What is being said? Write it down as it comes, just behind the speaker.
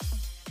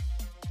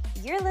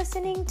You're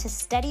listening to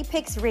Steady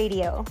Picks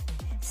Radio.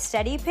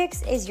 Steady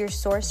Picks is your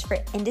source for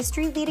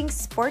industry-leading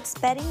sports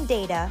betting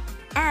data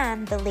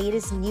and the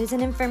latest news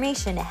and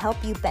information to help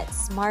you bet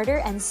smarter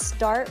and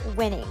start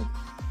winning.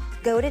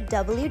 Go to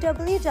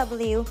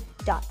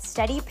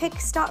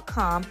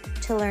www.steadypicks.com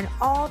to learn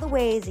all the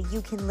ways that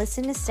you can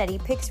listen to Steady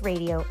Picks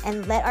Radio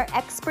and let our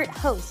expert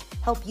host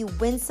help you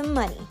win some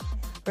money.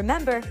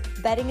 Remember,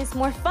 betting is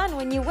more fun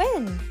when you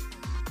win.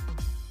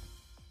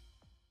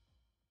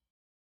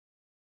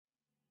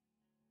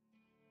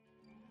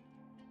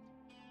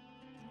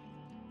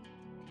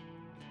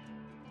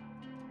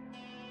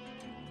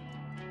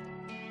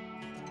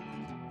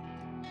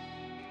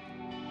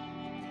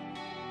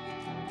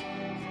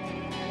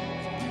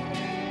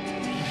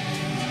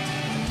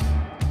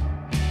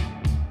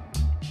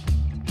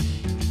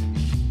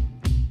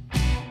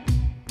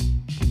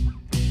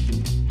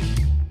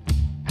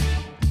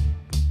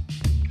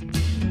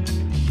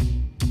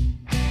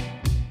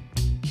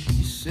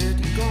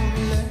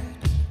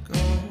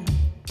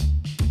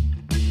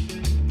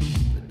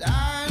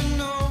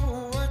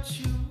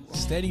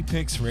 Steady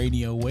Picks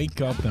Radio,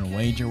 wake up and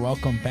wager.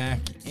 Welcome back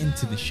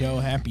into the show.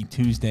 Happy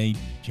Tuesday,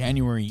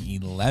 January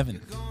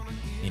 11th.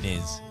 It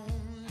is.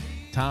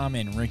 Tom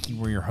and Ricky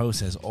were your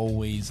hosts as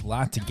always. A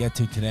lot to get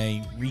to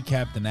today.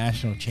 Recap the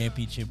national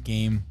championship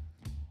game.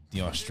 The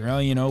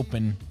Australian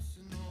Open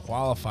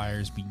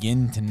qualifiers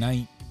begin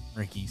tonight,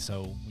 Ricky.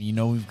 So you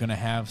know we're going to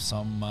have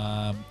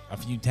a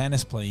few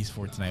tennis plays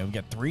for tonight. We've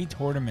got 3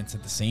 tournaments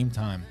at the same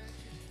time.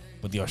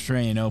 But the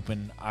Australian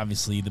Open,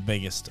 obviously the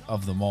biggest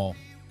of them all.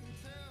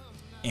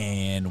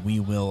 And we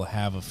will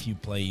have a few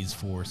plays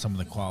for some of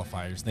the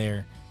qualifiers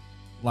there.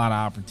 A lot of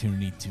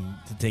opportunity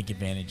to take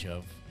advantage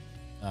of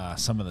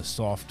some of the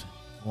soft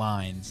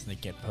lines that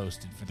get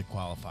posted for the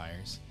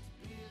qualifiers.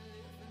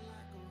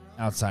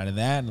 Outside of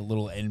that, a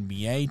little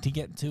NBA to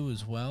get to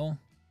as well.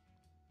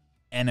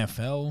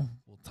 NFL,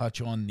 we'll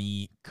touch on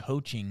the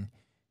coaching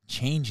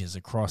changes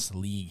across the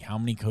league. How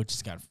many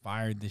coaches got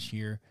fired this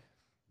year?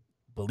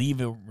 Believe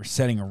it, we're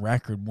setting a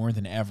record more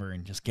than ever,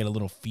 and just get a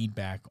little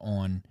feedback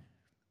on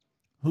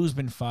who's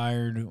been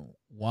fired,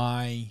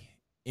 why,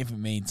 if it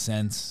made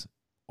sense,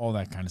 all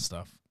that kind of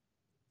stuff.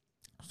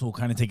 So we'll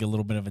kind of take a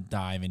little bit of a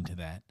dive into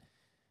that.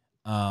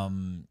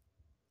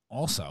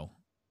 Also,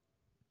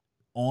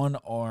 on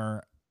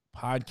our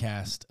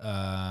podcast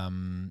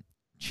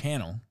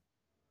channel,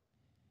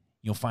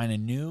 you'll find a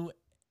new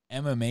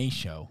MMA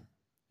show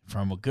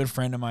from a good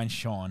friend of mine,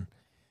 Sean.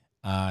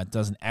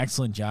 Does an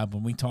excellent job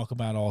when we talk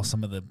about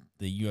some of the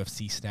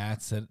UFC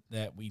stats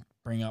that we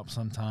bring up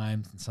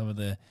sometimes, and some of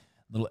the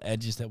little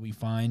edges that we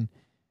find.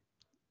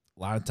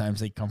 A lot of times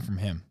they come from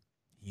him.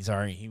 He's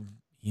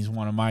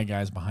one of my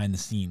guys behind the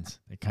scenes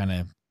that kind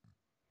of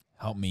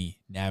help me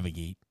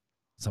navigate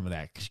some of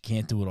that, because you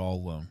can't do it all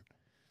alone.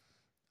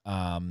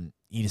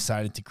 He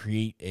decided to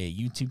create a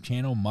YouTube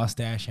channel,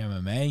 Mustache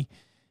MMA.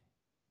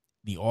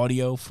 The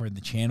audio for the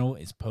channel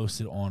is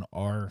posted on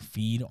our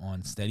feed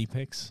on Steady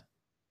Picks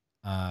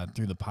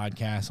through the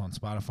podcast on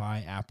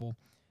Spotify, Apple.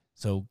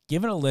 So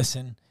give it a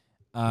listen.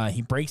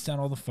 He breaks down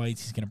all the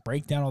fights. He's going to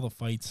break down all the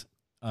fights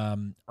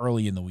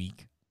early in the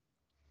week.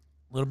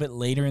 A little bit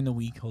later in the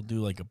week, he'll do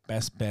like a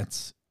best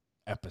bets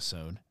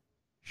episode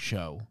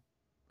show.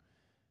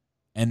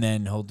 And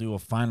then he'll do a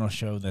final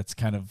show that's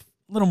kind of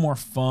a little more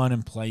fun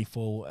and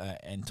playful,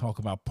 and talk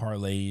about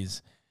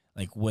parlays,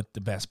 like what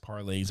the best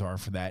parlays are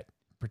for that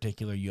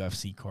particular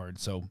UFC card.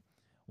 So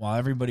while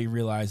everybody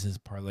realizes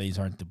parlays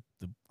aren't the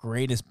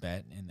greatest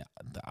bet and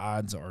the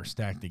odds are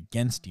stacked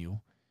against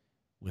you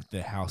with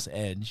the house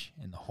edge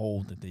and the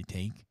hold that they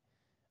take,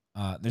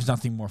 there's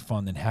nothing more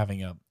fun than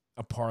having a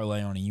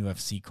parlay on a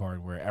UFC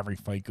card where every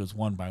fight goes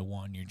one by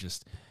one. You're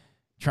just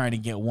trying to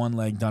get one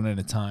leg done at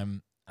a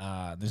time.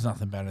 There's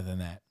nothing better than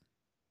that.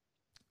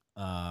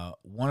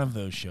 One of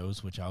those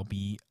shows, which I'll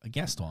be a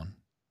guest on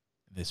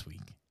this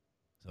week.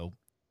 So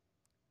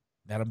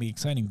that'll be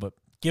exciting, but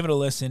give it a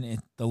listen.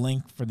 The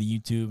link for the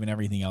YouTube and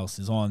everything else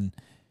is on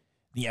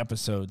the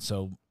episode.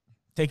 So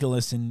take a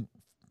listen,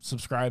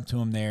 subscribe to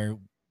him there.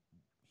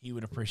 He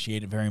would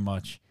appreciate it very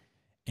much.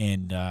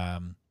 And,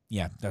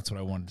 yeah, that's what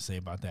I wanted to say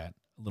about that.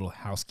 A little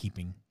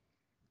housekeeping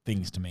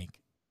things to make.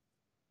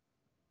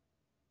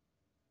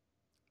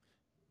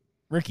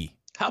 Ricky.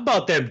 How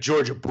about them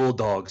Georgia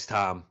Bulldogs,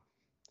 Tom?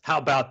 How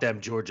about them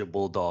Georgia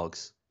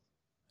Bulldogs?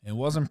 It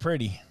wasn't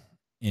pretty.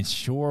 It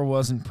sure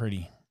wasn't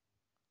pretty.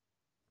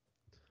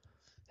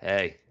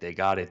 Hey, they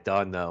got it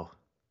done, though.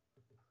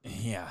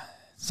 Yeah,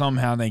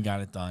 somehow they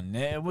got it done.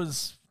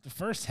 The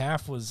first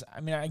half was,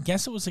 I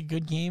guess it was a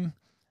good game.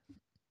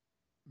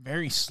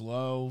 Very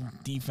slow.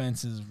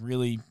 Defenses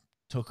really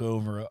took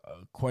over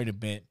quite a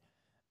bit.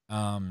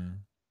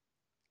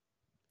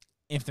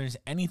 If there's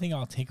anything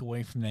I'll take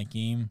away from that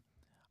game,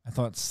 I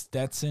thought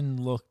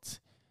Stetson looked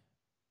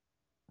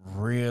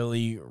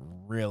really,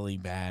 really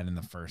bad in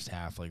the first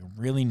half. Like,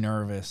 really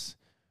nervous,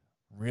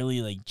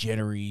 really, like,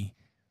 jittery.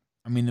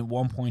 At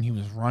one point he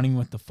was running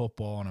with the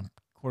football on a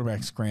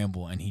quarterback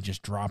scramble, and he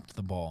just dropped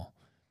the ball.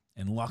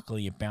 And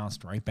luckily it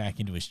bounced right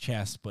back into his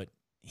chest, but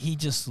he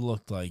just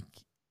looked like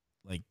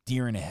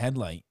deer in a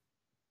headlight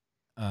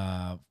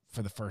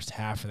for the first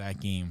half of that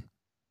game.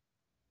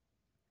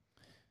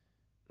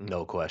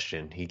 No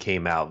question. He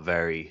came out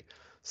very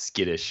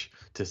skittish,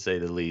 to say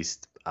the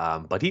least.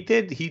 But he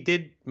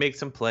did make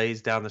some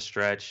plays down the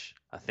stretch.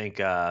 I think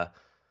the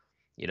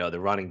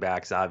running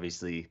backs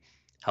obviously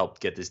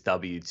helped get this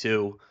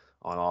W-2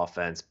 on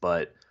offense.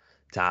 But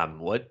Tom,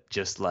 what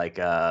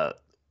a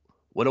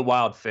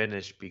wild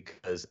finish,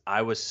 because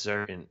I was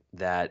certain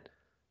that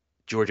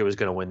Georgia was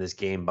going to win this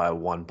game by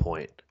 1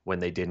 point when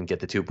they didn't get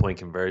the 2-point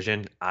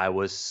conversion. I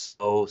was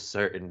so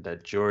certain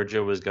that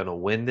Georgia was going to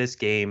win this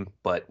game,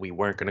 but we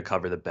weren't going to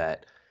cover the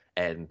bet.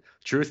 And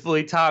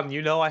truthfully, Tom,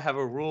 I have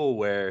a rule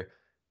where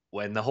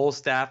when the whole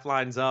staff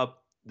lines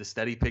up, the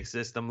steady pick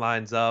system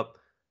lines up,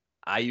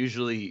 I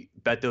usually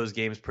bet those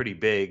games pretty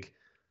big.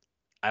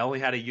 I only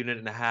had a unit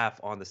and a half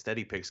on the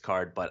steady picks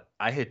card, but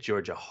I hit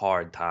Georgia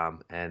hard,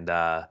 Tom, and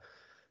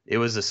it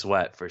was a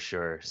sweat for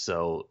sure.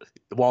 So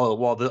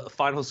while the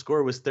final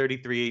score was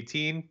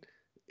 33-18,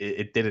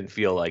 it didn't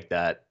feel like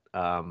that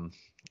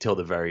till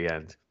the very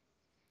end.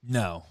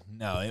 No,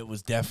 it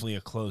was definitely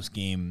a close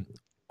game,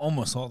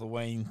 almost all the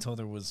way until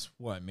there was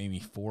maybe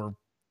 4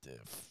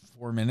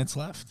 minutes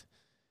left.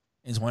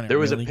 Is when there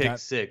was really a pick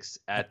six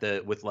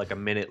with like a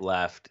minute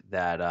left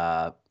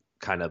that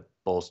kind of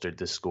bolstered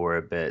the score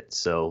a bit.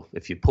 So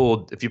if you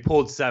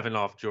pulled 7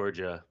 off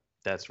Georgia,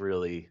 that's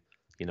really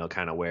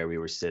kind of where we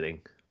were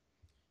sitting.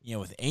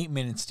 With 8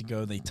 minutes to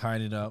go, they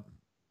tied it up,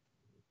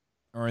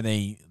 or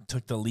they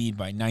took the lead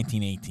by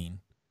 19-18.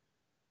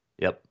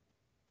 Yep.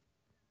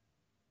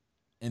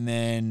 And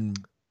then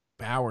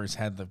Bowers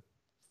had the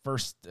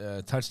first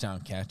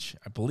touchdown catch.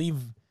 I believe,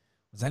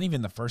 was that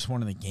even the first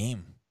one of the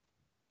game?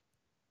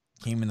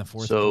 Came in the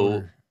fourth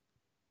quarter.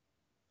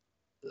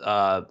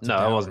 No,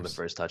 it wasn't the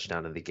first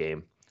touchdown of the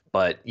game.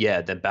 But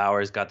yeah, then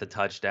Bowers got the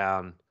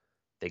touchdown.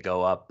 They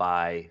go up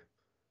by,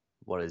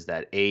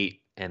 8?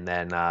 And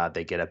then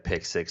they get a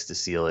pick 6 to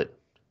seal it.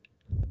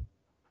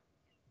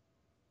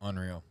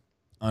 Unreal.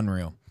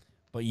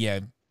 But yeah,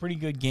 pretty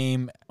good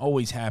game.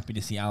 Always happy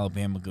to see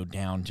Alabama go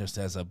down just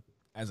as a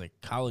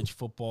college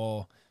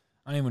football.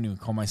 I don't even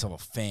call myself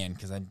a fan,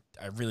 because I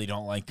really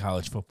don't like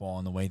college football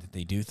in the way that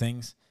they do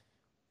things.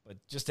 But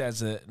just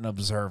as an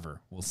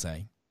observer, we'll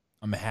say,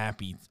 I'm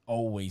happy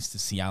always to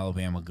see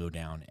Alabama go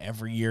down.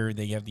 Every year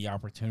they have the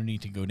opportunity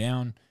to go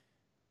down.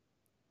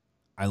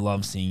 I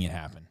love seeing it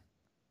happen.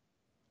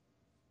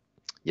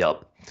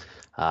 Yep.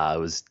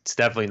 It's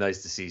definitely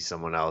nice to see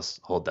someone else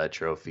hold that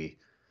trophy.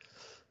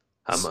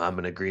 I'm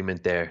in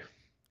agreement there.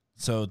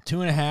 So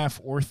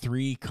 2.5 or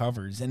 3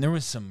 covers, and there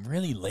was some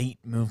really late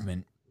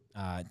movement.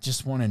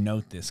 Just want to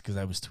note this because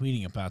I was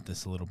tweeting about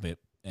this a little bit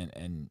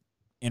and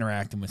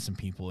interacting with some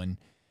people, and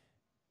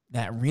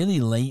that really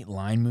late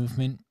line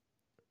movement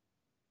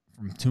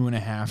from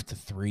 2.5 to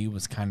 3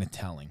 was kind of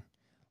telling.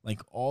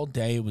 Like all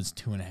day it was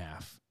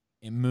 2.5.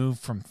 It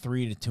moved from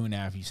 3 to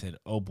 2.5. You said,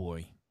 "Oh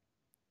boy,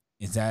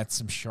 is that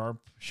some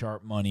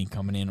sharp money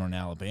coming in on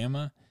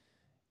Alabama?"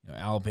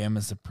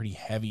 Alabama's a pretty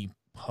heavy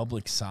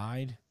public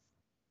side.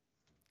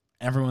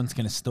 Everyone's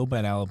going to still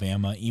bet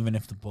Alabama, even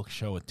if the books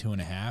show a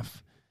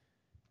 2.5.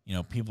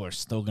 People are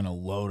still going to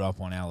load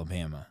up on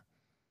Alabama.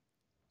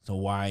 So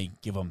why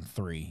give them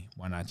 3?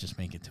 Why not just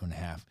make it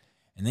 2.5?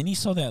 And then you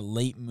saw that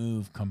late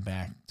move come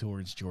back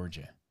towards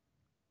Georgia.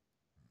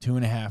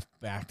 2.5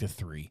 back to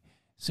 3.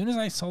 As soon as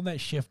I saw that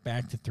shift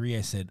back to 3,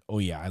 I said, "Oh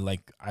yeah, I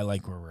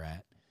like where we're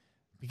at,"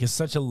 because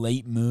such a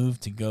late move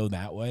to go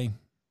that way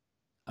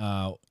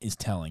is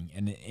telling,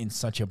 and in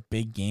such a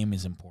big game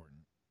is important.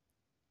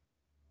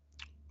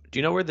 Do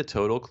you know where the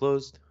total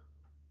closed?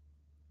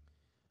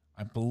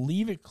 I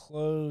believe it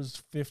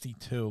closed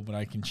 52, but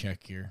I can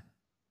check here.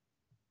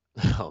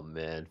 Oh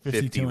man,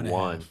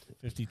 51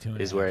 52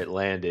 is where it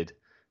landed.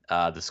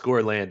 The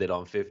score landed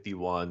on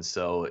 51,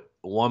 so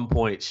 1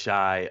 point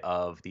shy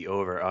of the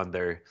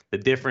over/under. The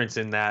difference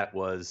in that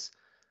was,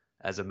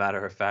 as a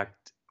matter of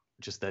fact,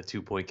 just that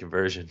 2-point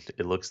conversion,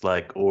 it looks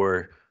like,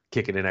 or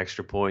kicking an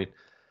extra point,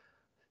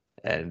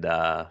 and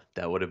that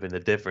would have been the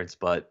difference.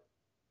 But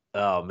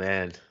oh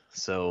man,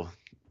 so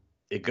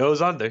it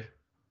goes under.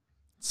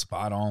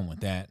 Spot on with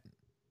that,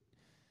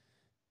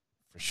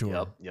 for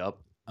sure. Yep.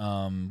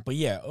 But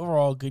yeah,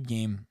 overall good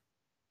game.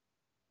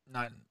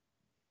 Not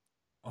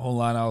a whole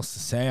lot else to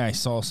say. I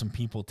saw some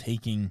people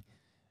taking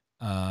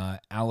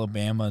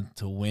Alabama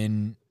to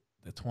win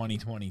the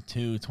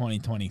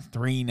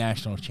 2022-2023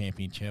 national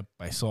championship.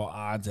 I saw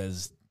odds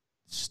as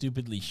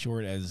stupidly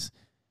short as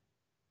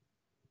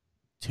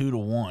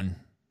 2-1,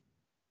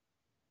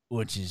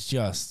 which is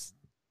just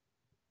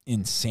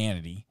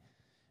insanity.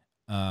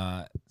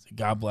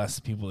 God bless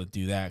the people that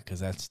do that, because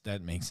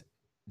that makes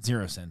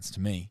zero sense to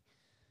me.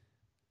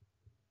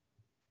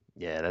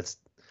 Yeah,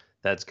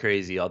 that's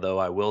crazy. Although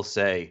I will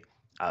say,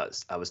 I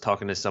was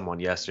talking to someone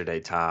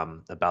yesterday,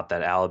 Tom, about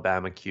that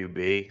Alabama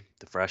QB,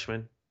 the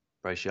freshman,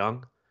 Bryce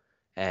Young,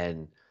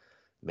 and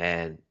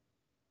man,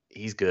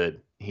 he's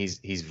good.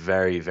 He's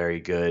very, very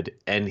good,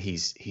 and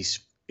he's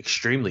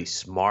extremely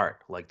smart,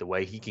 like the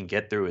way he can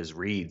get through his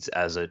reads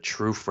as a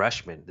true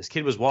freshman. This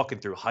kid was walking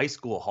through high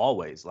school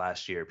hallways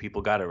last year.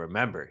 People got to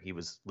remember he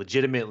was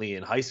legitimately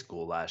in high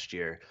school last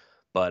year.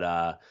 But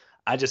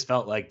I just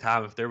felt like,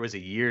 Tom, if there was a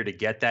year to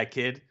get that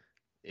kid,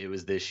 it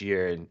was this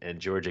year, and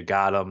Georgia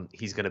got him.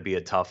 He's going to be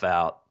a tough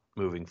out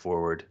moving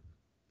forward.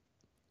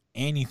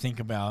 And you think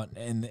about,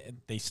 and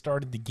they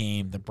started the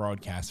game, the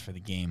broadcast for the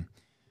game,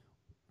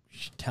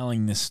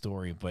 telling this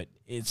story, but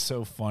it's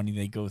so funny.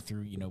 They go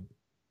through,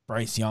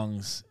 Bryce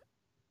Young's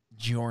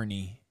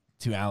journey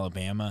to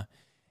Alabama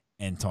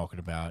and talking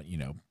about,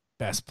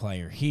 best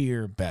player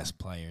here, best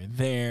player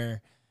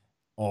there,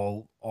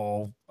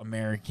 all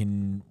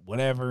American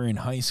whatever in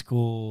high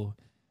school,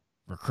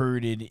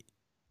 recruited,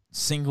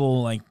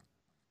 single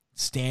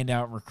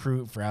standout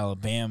recruit for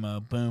Alabama,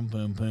 boom,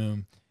 boom,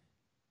 boom,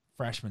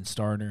 freshman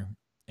starter.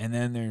 And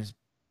then there's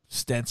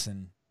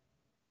Stetson,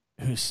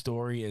 whose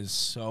story is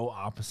so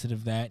opposite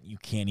of that, you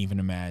can't even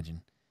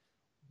imagine.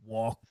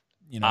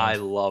 I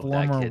love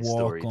that kid's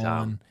story,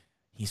 Tom.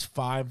 He's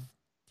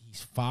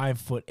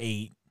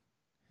 5'8".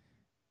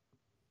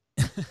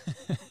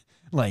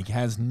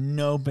 Has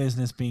no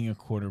business being a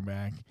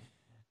quarterback.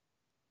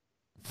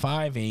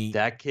 5'8".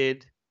 That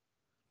kid,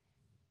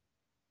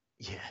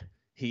 yeah,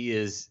 he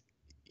is.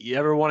 You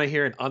ever want to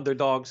hear an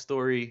underdog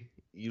story?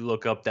 You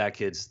look up that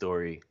kid's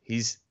story.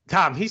 He's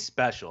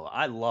special.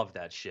 I love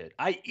that shit.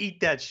 I eat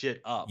that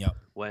shit up. Yep.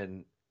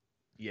 when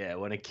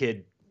a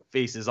kid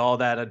faces all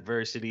that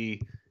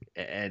adversity,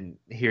 and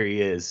here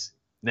he is,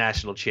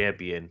 national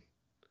champion,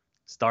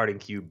 starting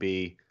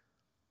QB.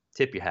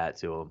 Tip your hat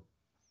to him.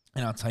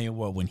 And I'll tell you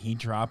what, when he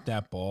dropped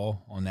that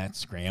ball on that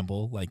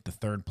scramble, the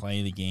third play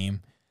of the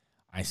game,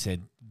 I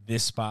said,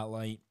 this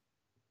spotlight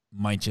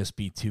might just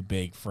be too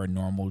big for a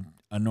normal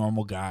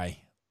guy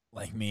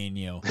like me and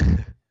you.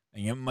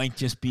 And it might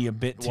just be a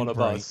bit too one of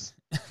bright. Us.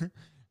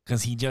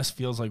 Because he just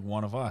feels like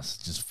one of us,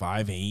 just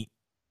 5'8",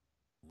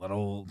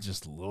 little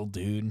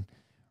dude,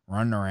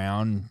 running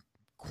around,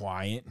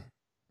 quiet.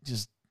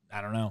 Just,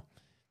 I don't know.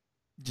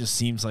 Just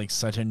seems like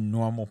such a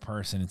normal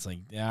person. It's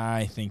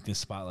I think this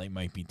spotlight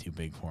might be too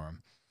big for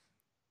him.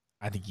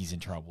 I think he's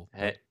in trouble.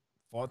 Hey.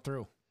 Fought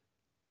through.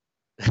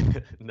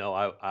 No,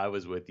 I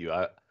was with you.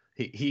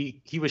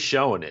 He was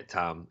showing it,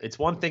 Tom. It's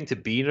one thing to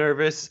be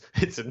nervous.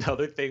 It's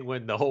another thing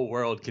when the whole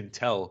world can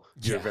tell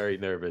you're very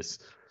nervous.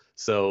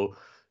 So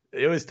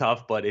it was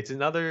tough, but it's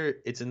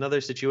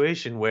another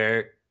situation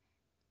where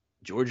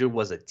Georgia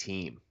was a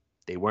team.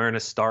 They weren't a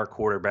star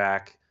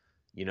quarterback.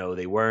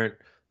 They weren't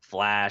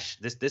flash.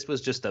 This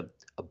was just a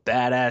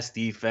badass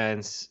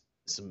defense,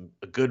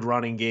 a good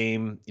running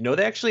game.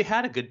 They actually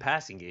had a good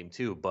passing game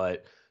too,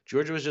 but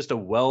Georgia was just a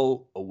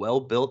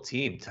well-built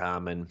team,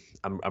 Tom, and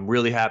I'm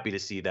really happy to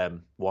see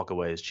them walk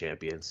away as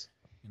champions.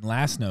 And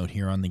last note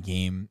here on the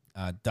game,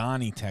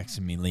 Donnie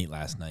texted me late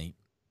last night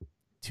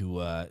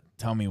to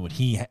tell me what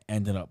he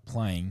ended up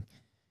playing.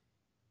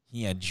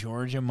 He had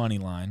Georgia money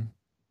line,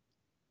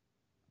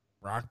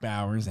 Brock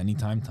Bowers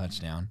anytime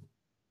touchdown,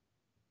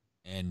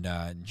 and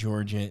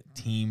Georgia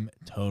team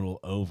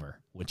total over,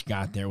 which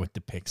got there with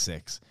the pick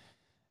six.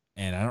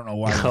 And I don't know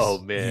why.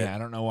 I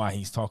don't know why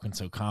he's talking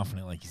so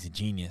confident, like he's a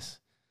genius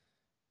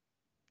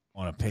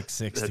on a pick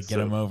six to get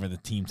him over the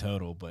team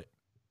total. But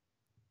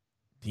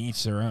to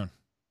each their own.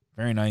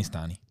 Very nice,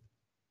 Donnie.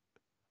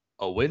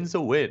 A win's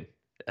a win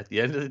at the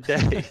end of the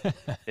day.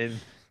 And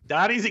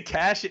Donnie's a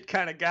cash it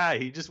kind of guy.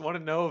 He just want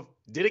to know if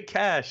did it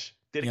cash?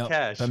 Did it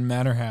cash? Doesn't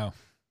matter how.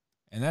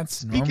 And that's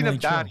speaking of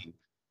Donnie.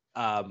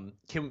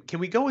 Can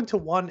we go into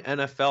one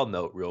NFL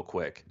note real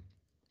quick?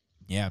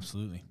 Yeah,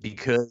 absolutely.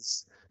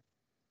 Because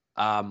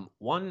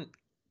one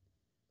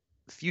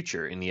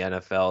future in the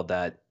NFL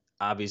that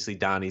obviously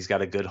Donnie's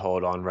got a good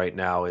hold on right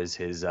now is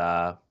his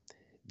the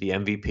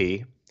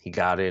MVP. He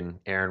got in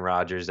Aaron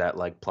Rodgers at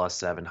plus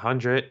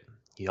 700.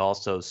 He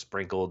also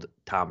sprinkled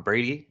Tom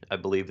Brady, I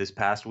believe, this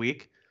past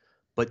week.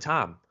 But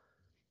Tom,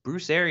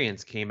 Bruce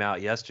Arians came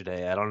out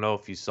yesterday. I don't know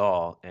if you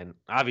saw, and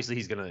obviously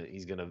he's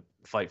gonna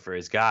fight for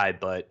his guy,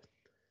 but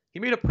he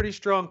made a pretty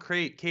strong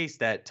case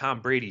that Tom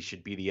Brady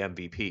should be the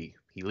MVP.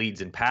 He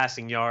leads in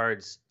passing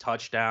yards,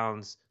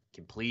 touchdowns,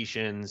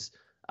 completions,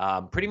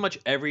 pretty much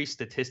every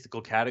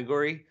statistical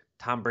category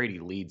Tom Brady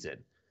leads in.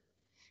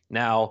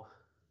 Now,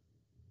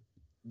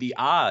 the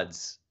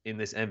odds in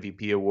this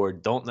MVP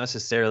award don't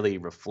necessarily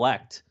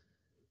reflect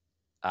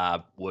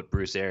what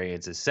Bruce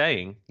Arians is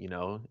saying.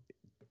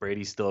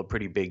 Brady's still a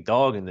pretty big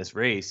dog in this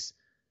race.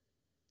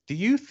 Do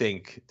you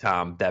think,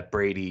 Tom, that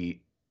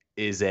Brady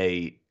is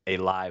a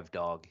live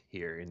dog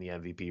here in the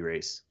MVP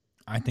race?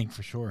 I think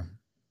for sure.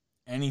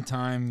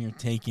 Anytime you're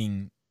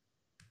taking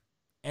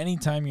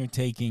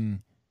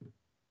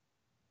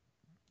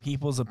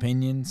people's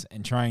opinions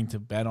and trying to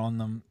bet on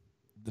them,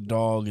 the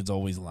dog is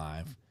always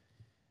live.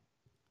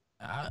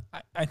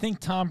 I think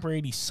Tom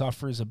Brady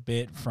suffers a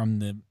bit from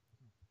the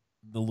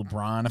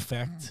LeBron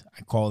effect.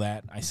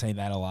 I say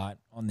that a lot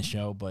on the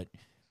show, but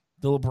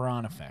the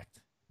LeBron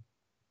effect,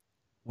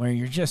 where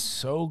you're just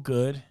so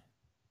good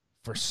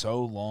for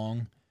so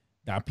long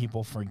that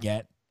people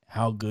forget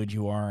how good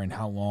you are and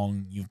how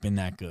long you've been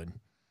that good.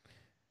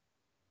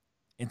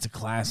 It's a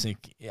classic.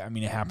 I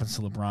mean, it happens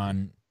to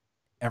LeBron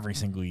every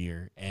single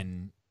year,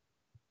 and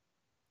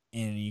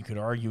you could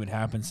argue it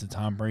happens to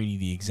Tom Brady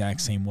the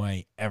exact same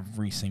way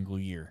every single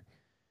year.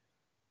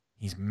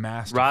 He's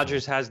masterful.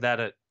 Rodgers has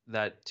that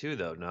too,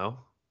 though. No,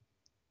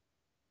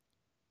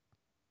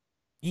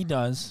 he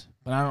does,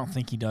 but I don't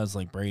think he does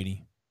like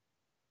Brady.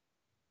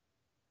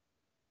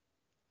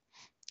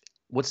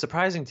 What's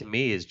surprising to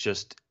me is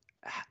just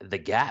the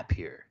gap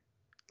here.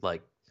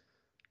 Like,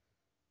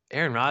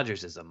 Aaron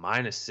Rodgers is a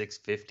minus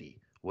 650,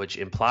 which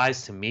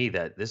implies to me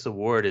that this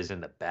award is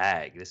in the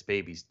bag. This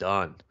baby's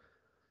done.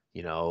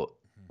 You know,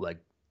 like,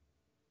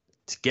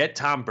 to get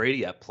Tom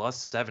Brady at plus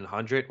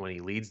 700 when he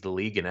leads the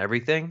league in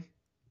everything.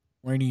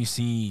 Where do you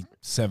see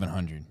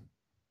 700?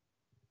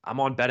 I'm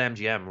on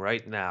BetMGM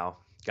right now.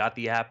 Got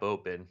the app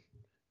open.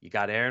 You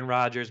got Aaron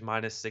Rodgers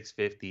minus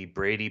 650,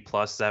 Brady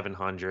plus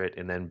 700,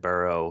 and then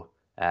Burrow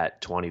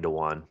at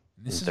 20-1.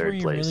 This is third where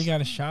you place. really got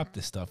to shop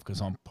this stuff, because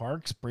on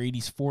Parks,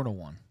 Brady's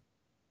 4-1.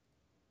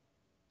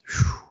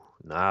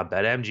 Nah,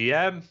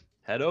 BetMGM.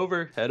 Head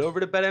over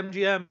to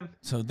BetMGM.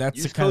 So that's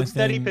Use the kind code of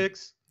thing.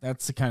 SteadyPicks.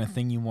 That's the kind of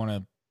thing you want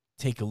to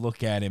take a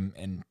look at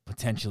and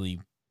potentially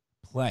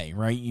play,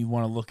 right? You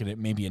want to look at it,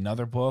 maybe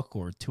another book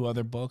or two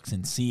other books,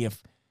 and see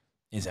if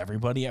is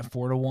everybody at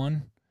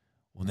 4-1.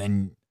 Well,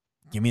 then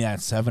give me that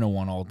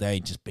 7-1 all day,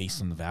 just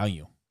based on the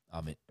value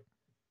of it. I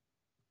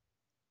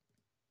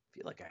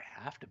feel like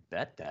I have to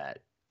bet that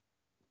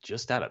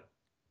just out of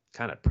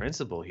kind of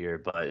principle here,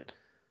 but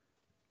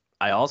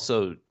I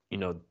also,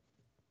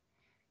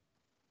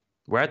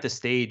 we're at the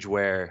stage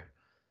where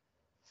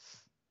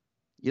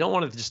you don't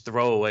want to just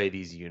throw away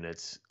these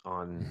units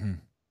on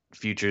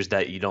futures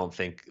that you don't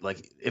think,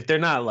 like, if they're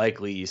not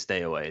likely, you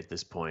stay away at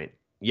this point.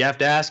 You have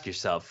to ask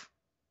yourself,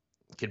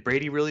 could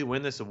Brady really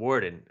win this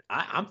award? And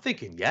I'm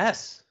thinking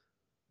yes.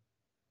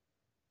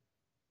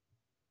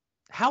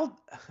 How?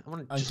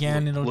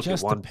 It'll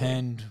just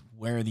depend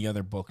where the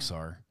other books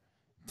are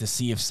to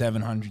see if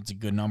 700 is a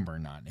good number or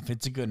not. If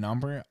it's a good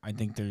number, I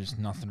think there's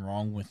nothing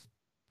wrong with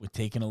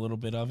taking a little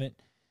bit of it.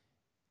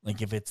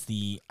 Like, if it's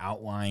the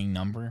outlying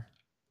number,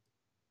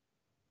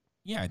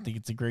 yeah, I think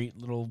it's a great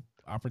little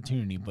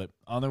opportunity. But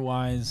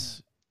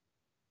otherwise,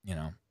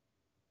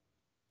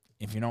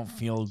 if you don't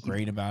feel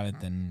great about it,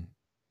 then.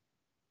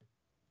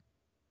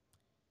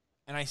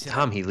 And I said,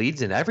 Tom, he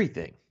leads in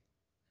everything.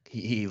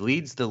 He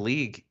leads the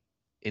league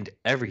in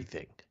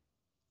everything.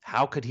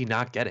 How could he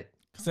not get it?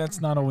 Because that's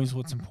not always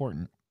what's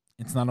important.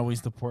 It's not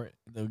always the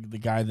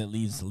guy that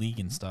leads the league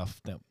and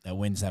stuff that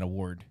wins that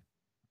award.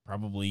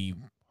 Probably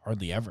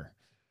hardly ever.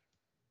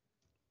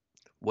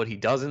 What he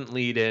doesn't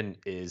lead in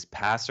is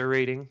passer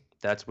rating.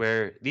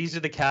 These are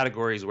the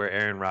categories where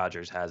Aaron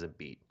Rodgers hasn't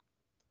beat.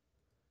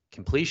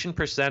 Completion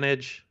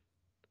percentage.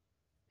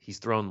 He's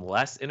thrown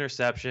less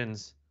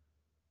interceptions,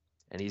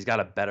 and he's got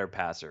a better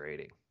passer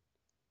rating.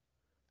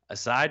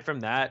 Aside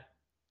from that,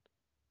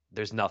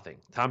 there's nothing.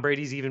 Tom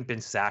Brady's even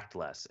been sacked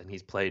less, and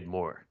he's played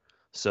more.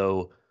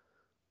 So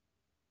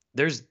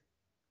there's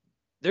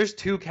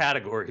two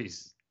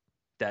categories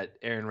that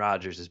Aaron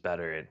Rodgers is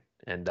better in.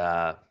 And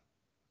I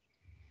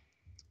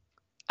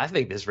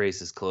think this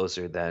race is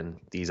closer than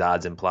these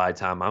odds imply,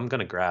 Tom. I'm going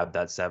to grab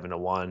that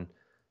 7-1.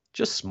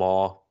 Just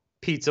small.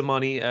 Pizza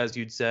money, as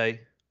you'd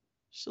say.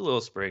 Just a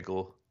little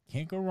sprinkle.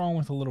 Can't go wrong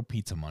with a little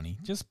pizza money.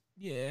 Just,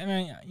 yeah, I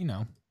mean,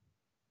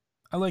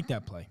 I like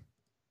that play.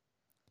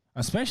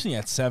 Especially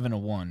at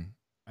 7-1.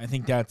 I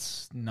think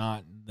that's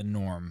not the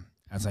norm,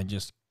 as I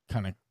just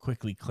kind of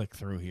quickly click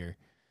through here.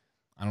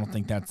 I don't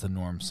think that's the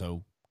norm.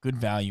 So good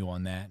value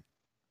on that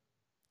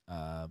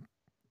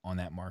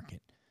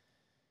market.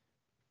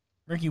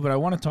 Ricky, what I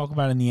want to talk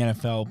about in the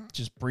NFL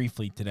just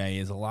briefly today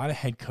is a lot of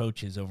head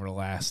coaches over the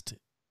last,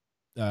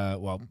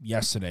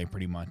 yesterday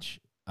pretty much,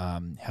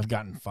 have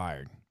gotten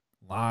fired.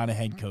 A lot of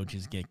head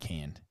coaches get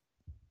canned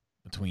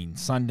between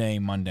Sunday,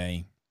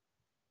 Monday.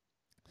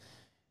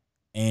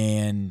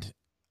 And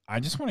I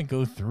just want to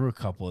go through a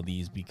couple of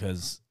these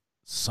because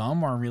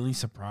some are really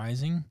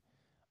surprising.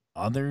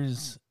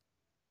 Others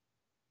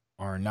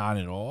are not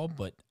at all,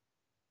 but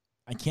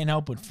I can't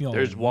help but feel a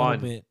little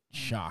bit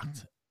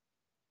shocked.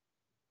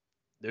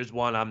 There's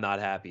one I'm not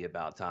happy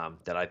about, Tom,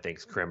 that I think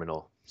is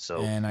criminal. So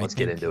let's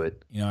get into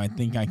it. I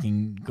think I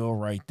can go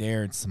right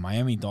there. It's the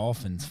Miami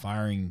Dolphins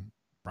firing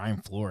Brian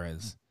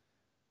Flores.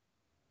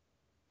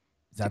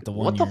 Is that the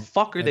one? What the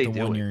fuck are they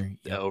doing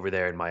over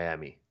there in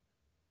Miami?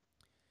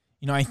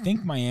 I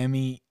think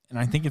Miami, and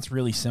I think it's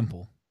really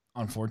simple,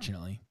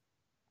 unfortunately.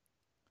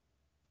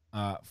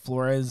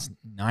 Flores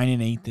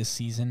 9-8 this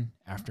season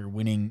after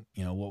winning,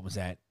 what was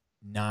that?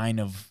 9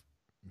 of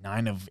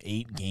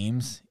 8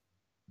 games.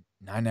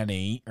 9 out of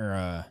 8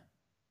 or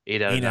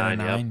 8 out of 9.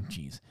 Yep.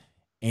 Jeez.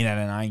 8 out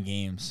of 9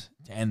 games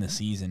to end the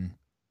season.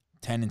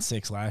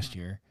 10-6 last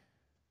year.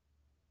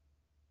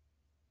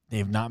 They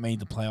have not made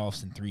the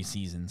playoffs in 3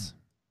 seasons.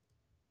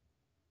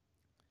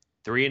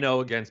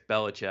 3-0 against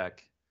Belichick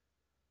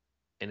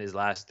in his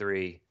last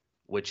 3,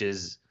 which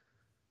is,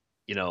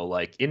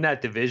 like, in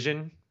that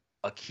division,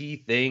 a key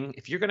thing.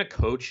 If you're going to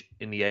coach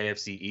in the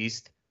AFC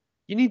East,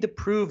 you need to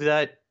prove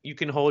that you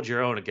can hold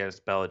your own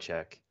against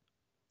Belichick.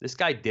 This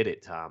guy did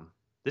it, Tom.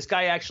 This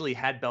guy actually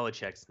had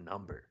Belichick's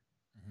number.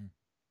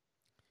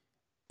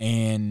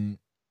 And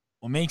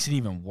what makes it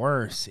even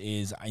worse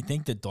is I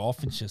think the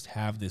Dolphins just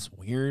have this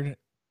weird,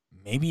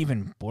 maybe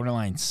even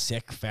borderline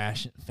sick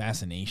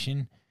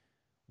fascination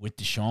with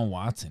Deshaun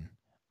Watson.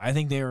 I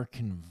think they are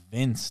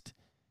convinced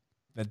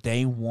that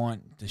they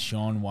want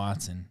Deshaun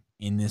Watson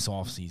in this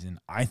offseason.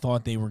 I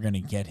thought they were going to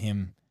get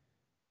him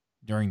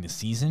during the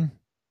season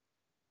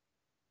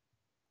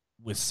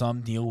with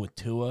some deal with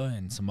Tua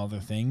and some other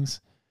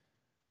things.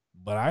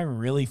 But I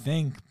really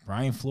think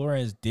Brian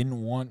Flores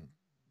didn't want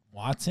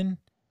Watson,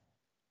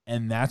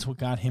 and that's what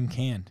got him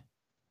canned.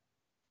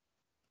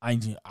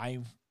 I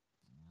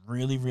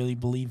really, really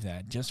believe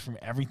that, just from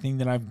everything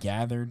that I've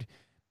gathered,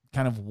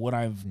 kind of what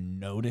I've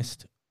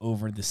noticed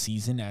over the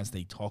season as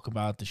they talk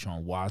about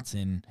Deshaun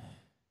Watson,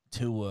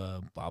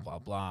 Tua, blah, blah,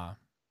 blah.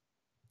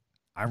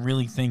 I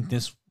really think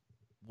this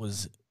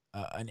was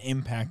an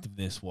impact of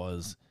this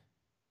was,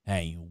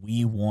 hey,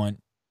 we want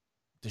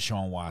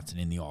Deshaun Watson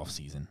in the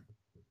offseason.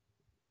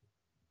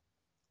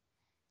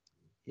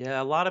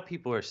 Yeah, a lot of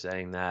people are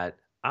saying that.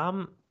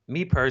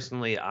 Me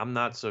personally, I'm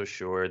not so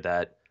sure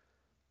that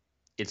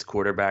it's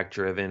quarterback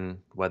driven,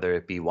 whether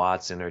it be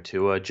Watson or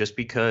Tua, just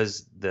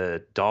because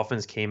the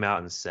Dolphins came out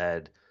and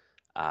said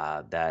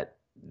that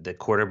the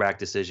quarterback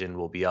decision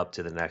will be up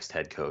to the next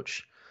head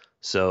coach.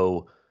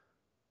 So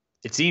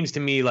it seems to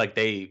me like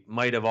they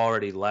might have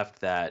already left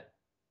that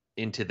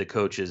into the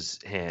coach's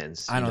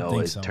hands. I don't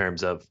think so. In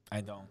terms of,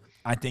 I don't.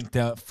 I think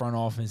the front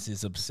office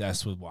is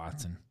obsessed with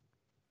Watson.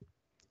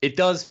 It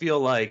does feel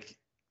like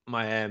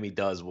Miami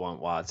does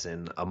want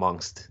Watson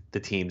amongst the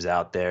teams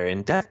out there.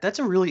 And that's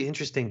a really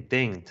interesting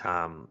thing,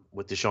 Tom,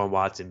 with Deshaun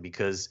Watson,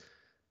 because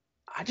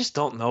I just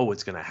don't know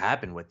what's going to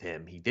happen with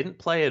him. He didn't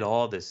play at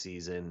all this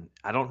season.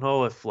 I don't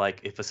know if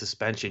a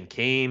suspension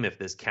came, if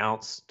this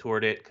counts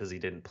toward it because he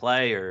didn't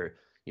play, or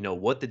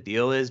what the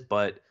deal is.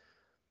 But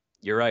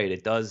you're right.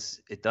 It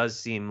does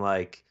seem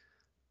like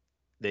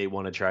they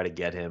want to try to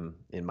get him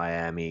in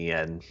Miami,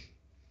 and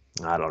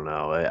I don't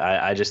know.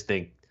 I just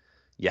think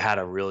you had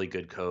a really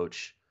good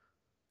coach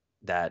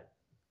that,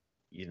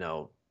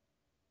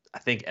 I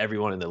think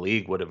everyone in the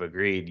league would have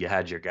agreed you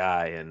had your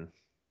guy, and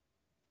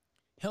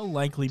he'll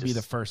likely be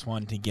the first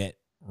one to get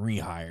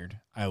rehired.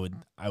 I would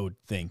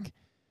think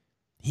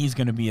he's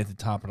going to be at the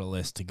top of the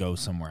list to go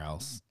somewhere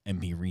else and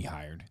be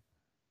rehired.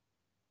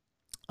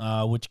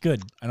 Which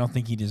good. I don't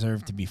think he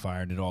deserved to be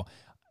fired at all.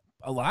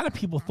 A lot of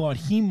people thought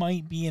he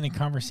might be in a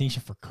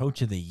conversation for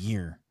Coach of the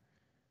Year.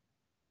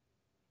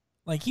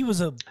 Like, he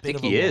was a bit I think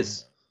of he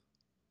is.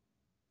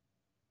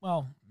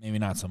 Well, maybe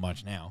not so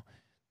much now.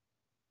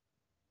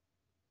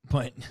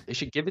 But they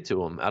should give it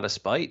to him out of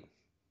spite.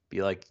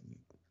 Be like,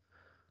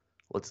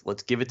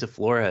 let's give it to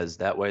Flores.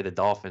 That way the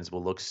Dolphins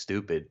will look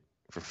stupid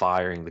for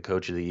firing the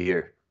Coach of the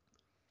Year.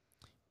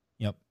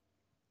 Yep.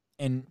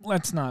 And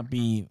let's not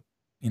be,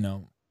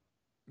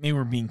 maybe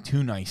we're being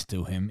too nice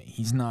to him.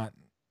 He's not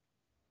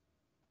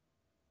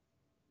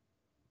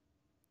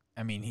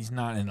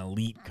an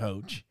elite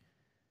coach,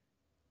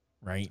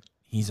 right?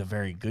 He's a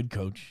very good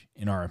coach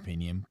in our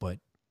opinion, but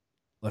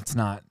let's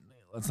not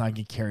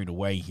get carried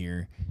away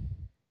here.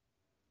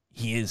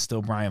 He is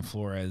still Brian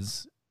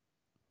Flores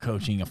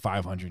coaching a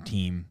 500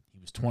 team. He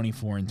was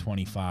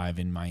 24-25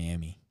 in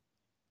Miami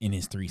in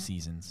his 3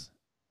 seasons.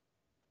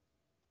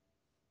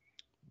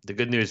 The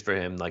good news for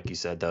him, like you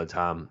said, though,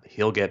 Tom,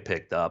 he'll get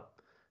picked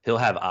up. He'll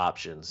have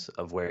options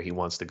of where he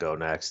wants to go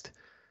next.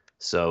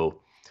 So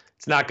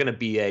it's not going to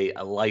be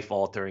a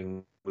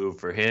life-altering move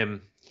for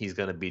him. He's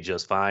going to be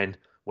just fine.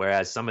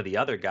 Whereas some of the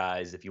other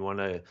guys, if you want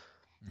to,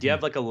 do you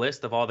have like a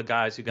list of all the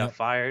guys who got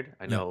fired?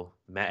 I know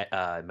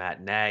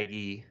Matt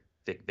Nagy,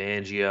 Vic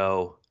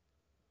Fangio,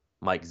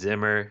 Mike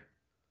Zimmer.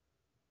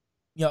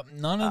 Yep,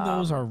 none of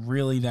those are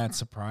really that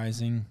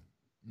surprising.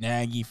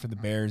 Nagy for the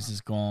Bears is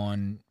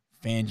gone.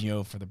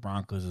 Fangio for the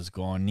Broncos is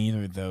gone.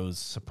 Neither of those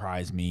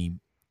surprise me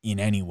in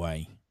any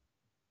way.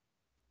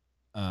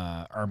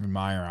 Urban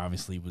Meyer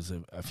obviously was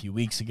a few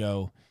weeks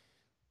ago.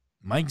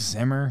 Mike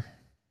Zimmer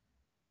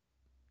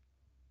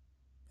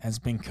has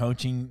been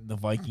coaching the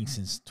Vikings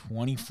since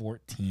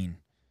 2014.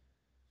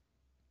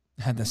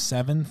 Had the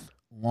 7th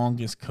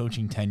longest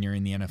coaching tenure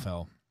in the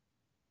NFL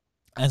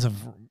as of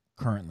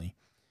currently.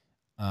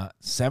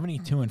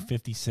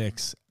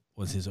 72-56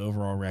 was his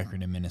overall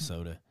record in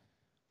Minnesota.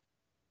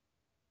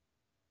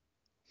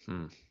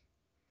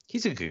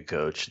 He's a good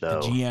coach,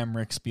 though. The GM,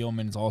 Rick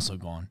Spielman, is also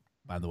gone,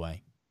 by the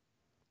way.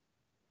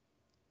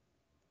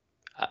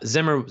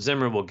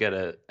 Zimmer will get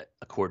a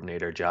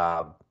coordinator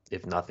job,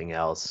 if nothing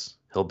else.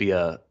 He'll be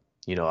a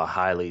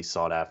highly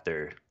sought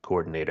after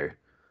coordinator,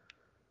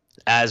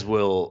 as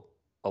will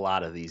a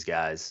lot of these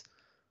guys.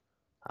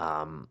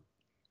 The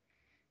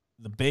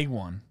big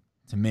one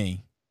to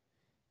me,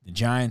 the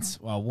Giants.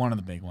 Well, one of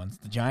the big ones.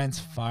 The Giants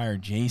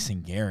fired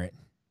Jason Garrett.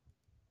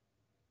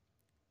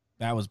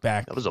 That was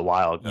back. That was a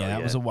while ago. Yeah,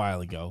 that was a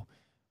while ago.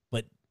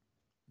 But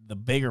the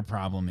bigger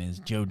problem is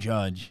Joe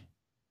Judge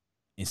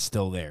is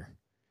still there.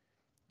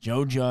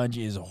 Joe Judge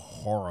is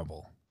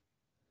horrible.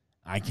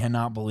 I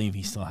cannot believe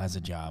he still has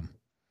a job.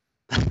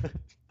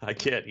 I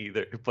can't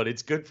either, but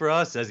it's good for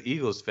us as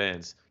Eagles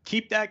fans.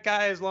 Keep that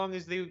guy as long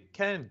as they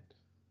can.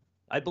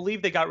 I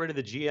believe they got rid of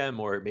the GM,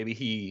 or maybe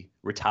he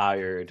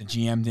retired. The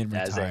GM did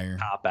as retire. a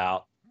cop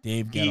out.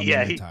 Dave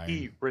Gettleman retired.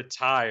 He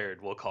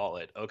retired. We'll call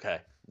it. Okay,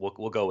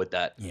 we'll go with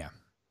that. Yeah.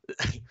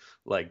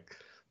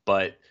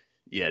 But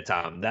yeah,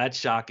 Tom, that's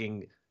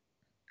shocking.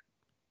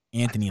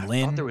 Anthony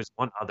Lynn. I thought there was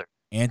one other.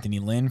 Anthony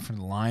Lynn for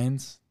the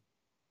Lions.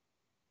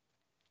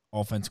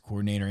 Offense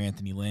coordinator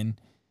Anthony Lynn.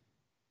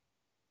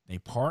 They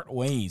part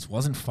ways.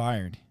 Wasn't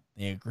fired.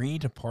 They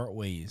agreed to part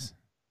ways.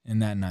 Isn't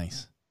that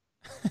nice?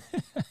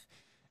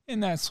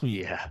 Isn't that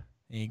sweet? Yeah.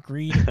 They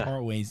agreed to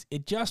part ways.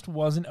 It just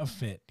wasn't a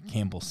fit,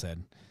 Campbell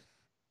said.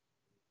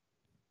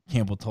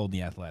 Campbell told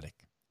The Athletic.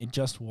 It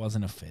just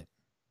wasn't a fit.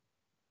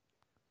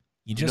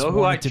 You just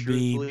wanted to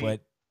be,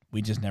 but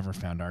we just never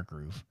found our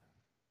groove.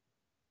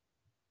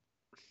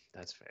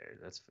 That's fair.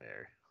 That's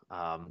fair.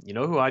 You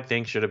know who I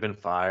think should have been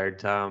fired,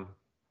 Tom?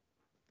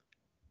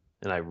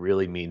 And I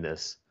really mean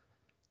this.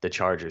 The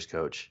Chargers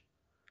coach.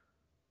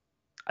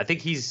 I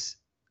think he's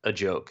a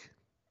joke,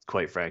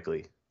 quite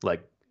frankly.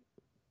 Like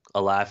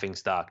a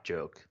laughingstock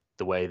joke.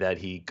 The way that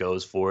he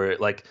goes for it.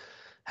 Like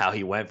how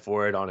he went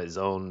for it on his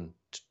own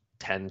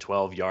 10,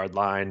 12-yard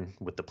line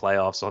with the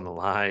playoffs on the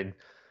line.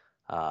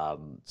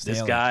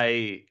 This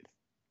guy,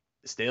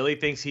 Staley,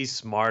 thinks he's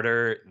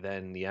smarter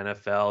than the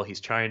NFL. He's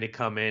trying to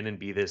come in and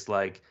be this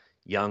like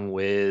young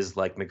whiz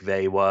like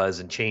McVay was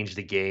and change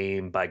the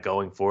game by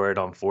going for it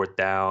on fourth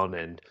down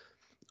and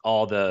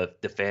all the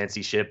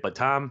fancy shit. But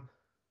Tom,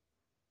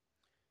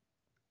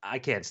 I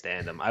can't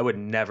stand him. I would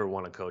never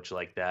want to coach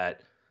like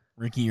that.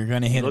 Ricky, you're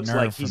going to hit a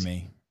nerve for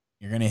me.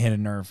 You're going to hit a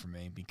nerve for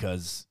me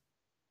because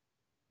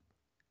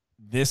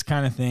this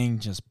kind of thing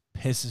just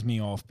pisses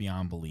me off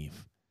beyond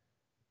belief.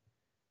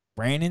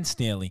 Brandon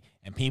Staley,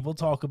 and people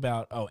talk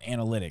about,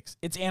 analytics.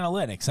 It's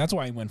analytics. That's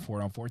why he went for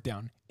it on fourth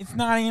down. It's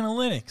not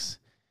analytics.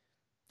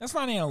 That's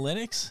not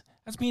analytics.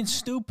 That's being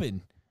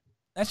stupid.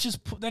 That's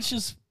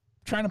just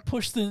trying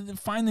to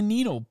find the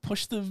needle,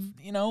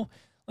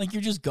 like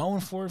you're just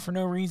going for it for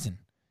no reason.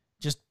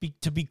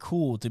 To be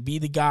cool, to be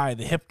the guy,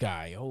 the hip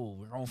guy. Oh,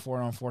 we're going for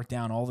it on fourth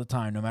down all the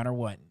time, no matter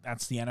what.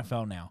 That's the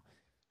NFL now.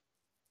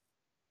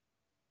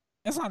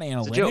 That's not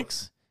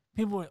analytics.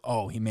 People,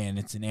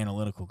 it's an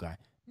analytical guy.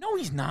 No,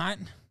 he's not.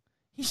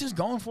 He's just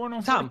going for it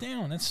on fourth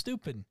down. That's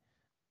stupid.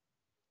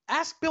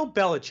 Ask Bill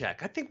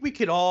Belichick. I think we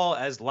could all,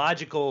 as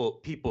logical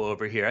people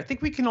over here, I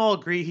think we can all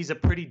agree he's a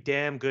pretty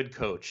damn good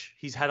coach.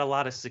 He's had a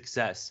lot of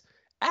success.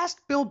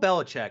 Ask Bill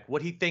Belichick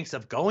what he thinks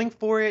of going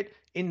for it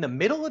in the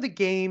middle of the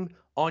game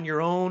on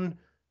your own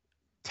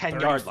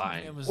 10-yard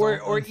line.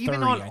 Or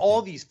even on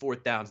all these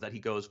fourth downs that he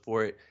goes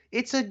for it.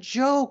 It's a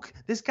joke.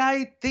 This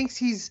guy thinks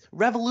he's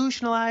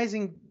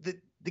revolutionizing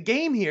the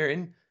game here,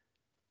 and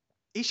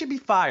he should be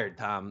fired,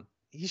 Tom.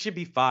 He should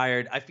be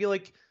fired. I feel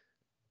like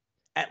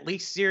at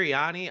least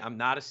Sirianni, I'm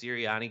not a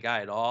Sirianni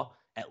guy at all.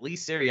 At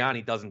least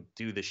Sirianni doesn't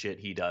do the shit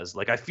he does.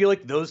 Like, I feel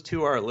like those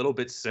two are a little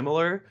bit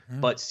similar,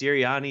 but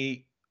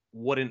Sirianni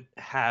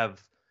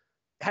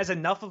has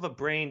enough of a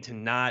brain to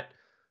not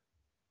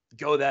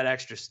go that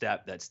extra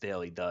step that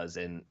Staley does.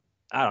 And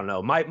I don't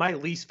know. My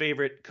least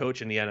favorite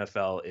coach in the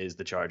NFL is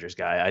the Chargers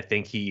guy. I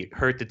think he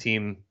hurt the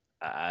team.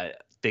 I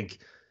think,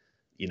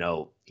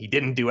 he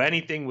didn't do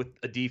anything with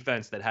a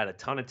defense that had a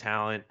ton of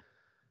talent.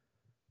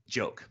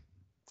 Joke.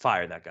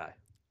 Fire that guy.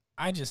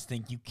 I just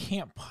think you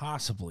can't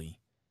possibly.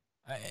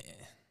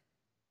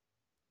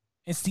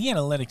 It's the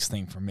analytics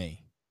thing for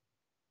me.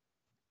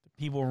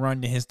 People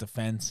run to his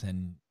defense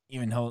and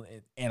even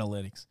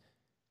analytics.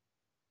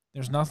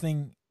 There's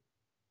nothing.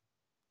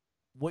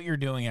 What you're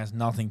doing has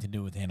nothing to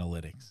do with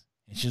analytics.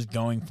 It's just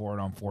going for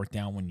it on fourth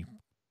down when you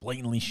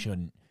blatantly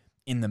shouldn't.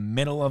 In the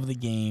middle of the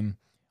game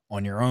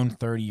on your own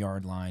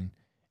 30-yard line,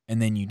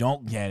 and then you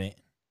don't get it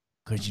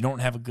because you don't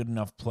have a good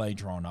enough play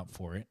drawn up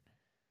for it.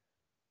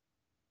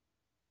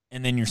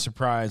 And then you're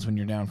surprised when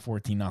you're down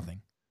 14-0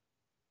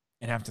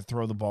 and have to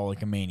throw the ball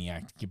like a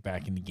maniac to get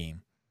back in the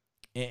game.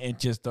 It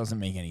just doesn't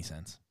make any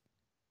sense.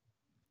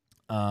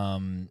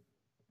 That's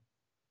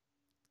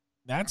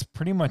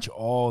pretty much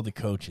all the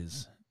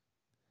coaches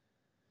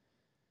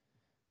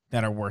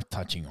that are worth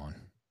touching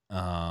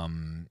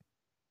on.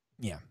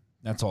 Yeah,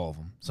 that's all of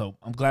them. So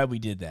I'm glad we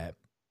did that.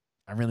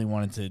 I really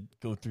wanted to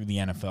go through the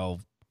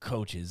NFL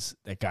coaches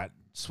that got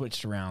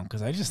switched around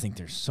because I just think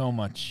there's so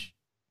much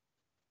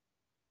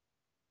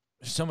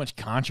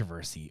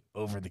controversy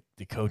over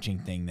the coaching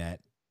thing that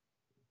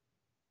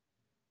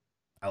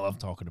I love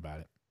talking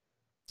about it.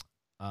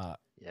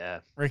 Yeah.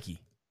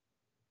 Ricky.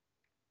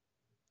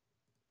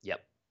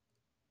 Yep.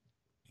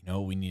 You know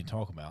what we need to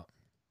talk about?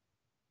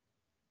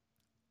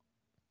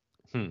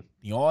 The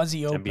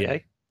Aussie Open.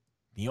 NBA?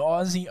 The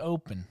Aussie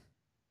Open.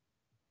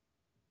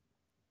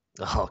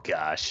 Oh,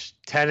 gosh.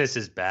 Tennis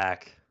is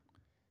back.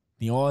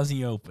 The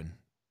Aussie Open.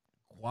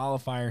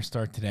 Qualifiers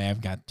start today.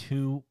 I've got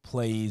 2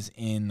 plays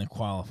in the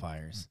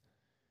qualifiers.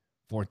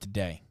 for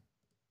today.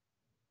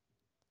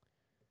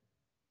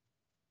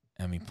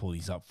 Let me pull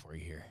these up for you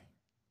here.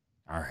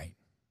 All right.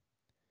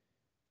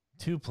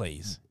 2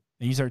 plays.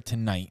 These are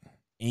tonight,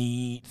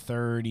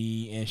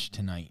 8:30-ish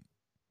tonight.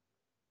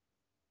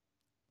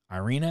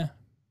 Maria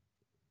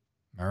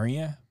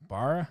Irina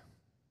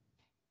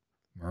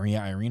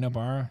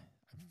Barra.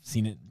 I've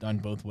seen it done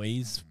both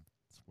ways.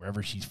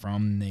 Wherever she's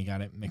from, they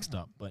got it mixed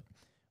up. But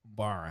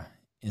Barra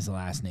is the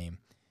last name.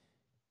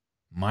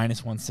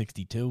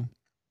 -162.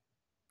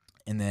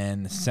 And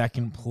then the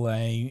second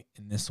play,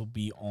 and this will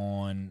be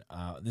on,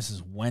 this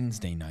is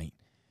Wednesday night.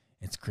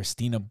 It's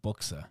Christina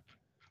Buxa,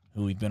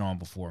 who we've been on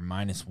before,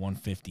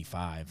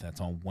 -155.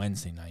 That's on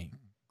Wednesday night.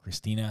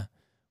 Christina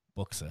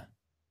Buxa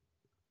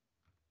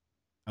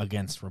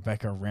against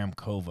Rebecca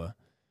Ramkova.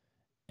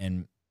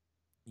 And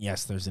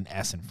yes, there's an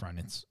S in front.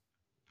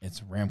 It's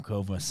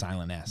Ramkova,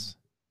 silent S,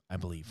 I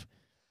believe.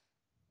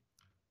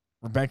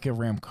 Rebecca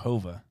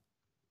Ramkova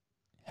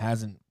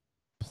hasn't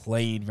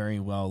played very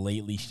well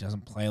lately. She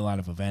doesn't play a lot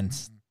of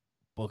events.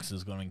 Buxa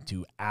is going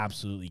to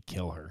absolutely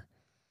kill her.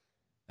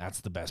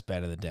 That's the best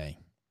bet of the day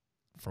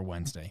for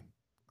Wednesday.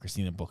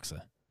 Christina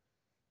Buxa.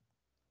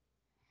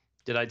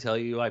 Did I tell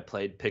you I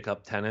played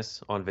pickup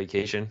tennis on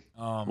vacation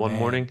one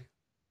morning?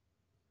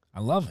 I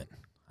love it.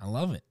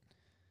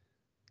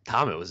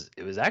 Tom, it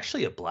was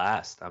actually a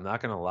blast. I'm not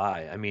gonna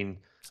lie. I mean,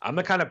 I'm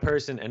the kind of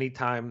person,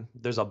 anytime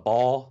there's a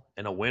ball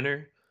and a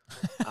winner,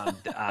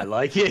 I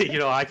like it.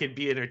 I could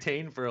be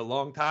entertained for a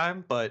long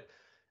time, but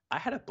I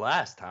had a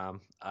blast,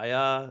 Tom.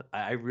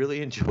 I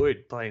really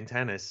enjoyed playing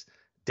tennis.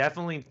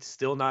 Definitely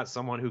still not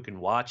someone who can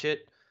watch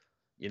it.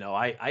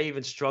 I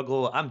even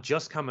struggle. I'm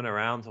just coming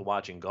around to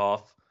watching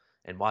golf,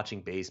 and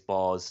watching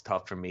baseball is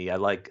tough for me. I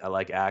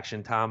like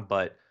action, Tom,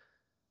 but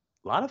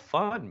a lot of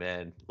fun,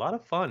 man. A lot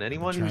of fun.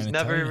 Anyone who's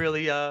never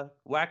really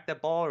whacked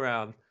that ball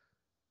around,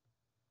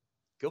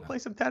 go play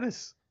some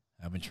tennis.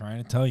 I've been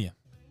trying to tell you.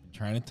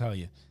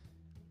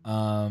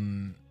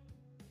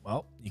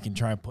 Well, you can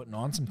try putting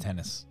on some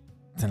tennis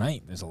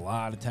tonight. There's a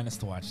lot of tennis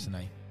to watch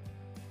tonight.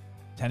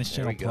 Tennis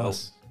Channel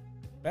Plus.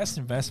 Best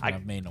investment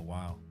I've made in a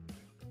while.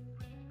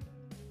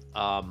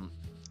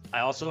 I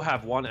also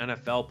have one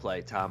NFL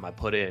play, Tom, I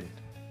put in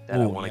that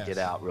I want to get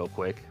out real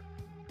quick.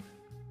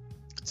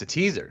 It's a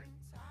teaser.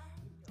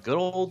 Good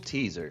old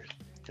teaser.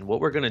 And what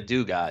we're going to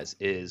do, guys,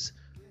 is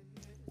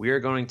we are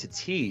going to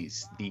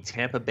tease the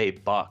Tampa Bay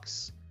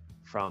Bucks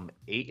from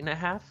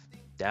 8.5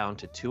 down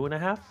to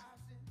 2.5.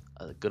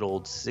 A good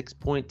old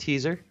 6-point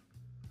teaser.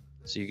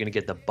 So you're going to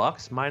get the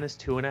Bucks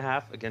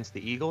 -2.5 against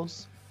the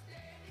Eagles.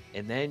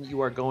 And then you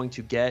are going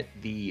to get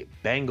the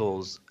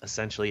Bengals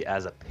essentially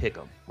as a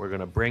pick'em. We're going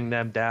to bring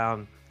them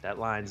down. That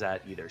line's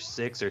at either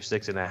 6 or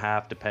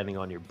 6.5, depending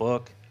on your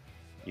book.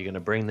 You're going to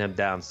bring them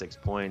down 6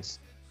 points.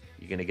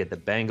 You're going to get the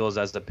Bengals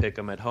as the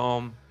pick'em at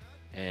home,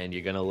 and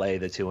you're going to lay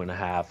the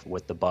 2.5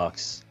 with the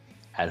Bucks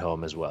at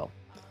home as well.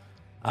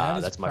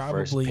 That's my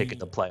first pick at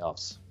the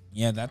playoffs.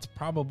 Yeah, that's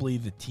probably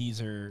the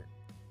teaser.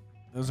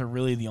 Those are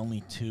really the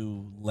only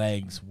 2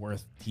 legs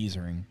worth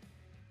teasering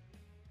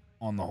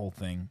on the whole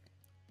thing.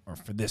 Or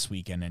for this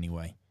weekend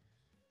anyway.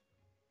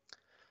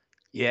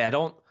 Yeah,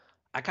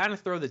 I kind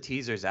of throw the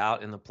teasers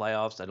out in the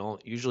playoffs. I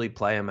don't usually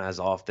play them as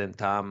often,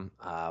 Tom,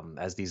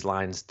 as these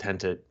lines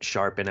tend to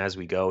sharpen as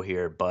we go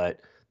here. But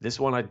this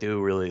one I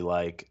do really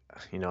like.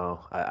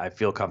 I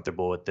feel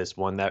comfortable with this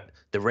one. That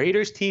the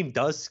Raiders team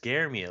does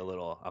scare me a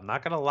little. I'm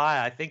not gonna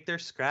lie. I think they're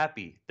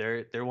scrappy.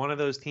 They're one of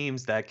those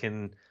teams that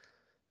can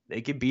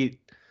beat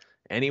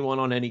anyone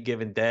on any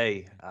given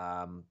day.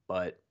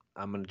 But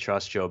I'm gonna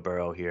trust Joe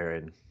Burrow here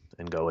and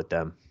go with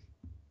them.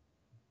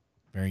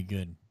 Very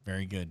good.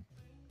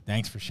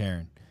 Thanks for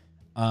sharing.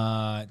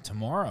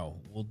 Tomorrow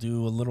we'll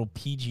do a little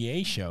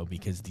PGA show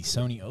because the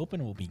Sony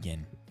Open will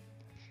begin,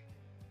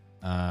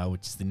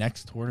 which is the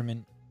next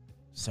tournament,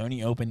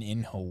 Sony Open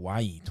in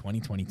Hawaii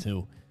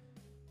 2022.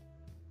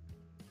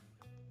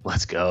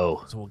 Let's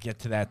go. So we'll get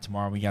to that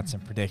tomorrow. We got some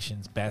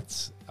predictions,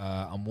 bets.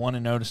 I'm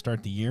 1-0 to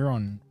start the year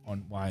on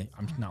why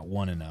I'm not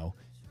 1-0,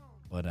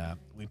 but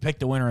we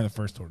picked the winner of the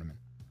first tournament.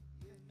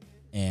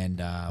 And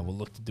we'll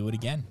look to do it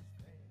again.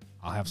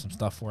 I'll have some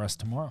stuff for us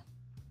tomorrow.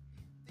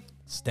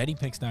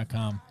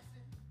 SteadyPicks.com,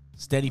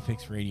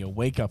 SteadyPicks Radio.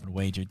 Wake up and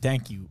wager.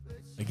 Thank you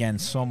again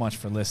so much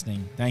for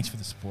listening. Thanks for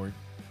the support.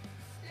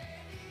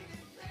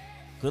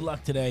 Good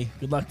luck today.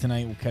 Good luck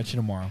tonight. We'll catch you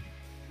tomorrow.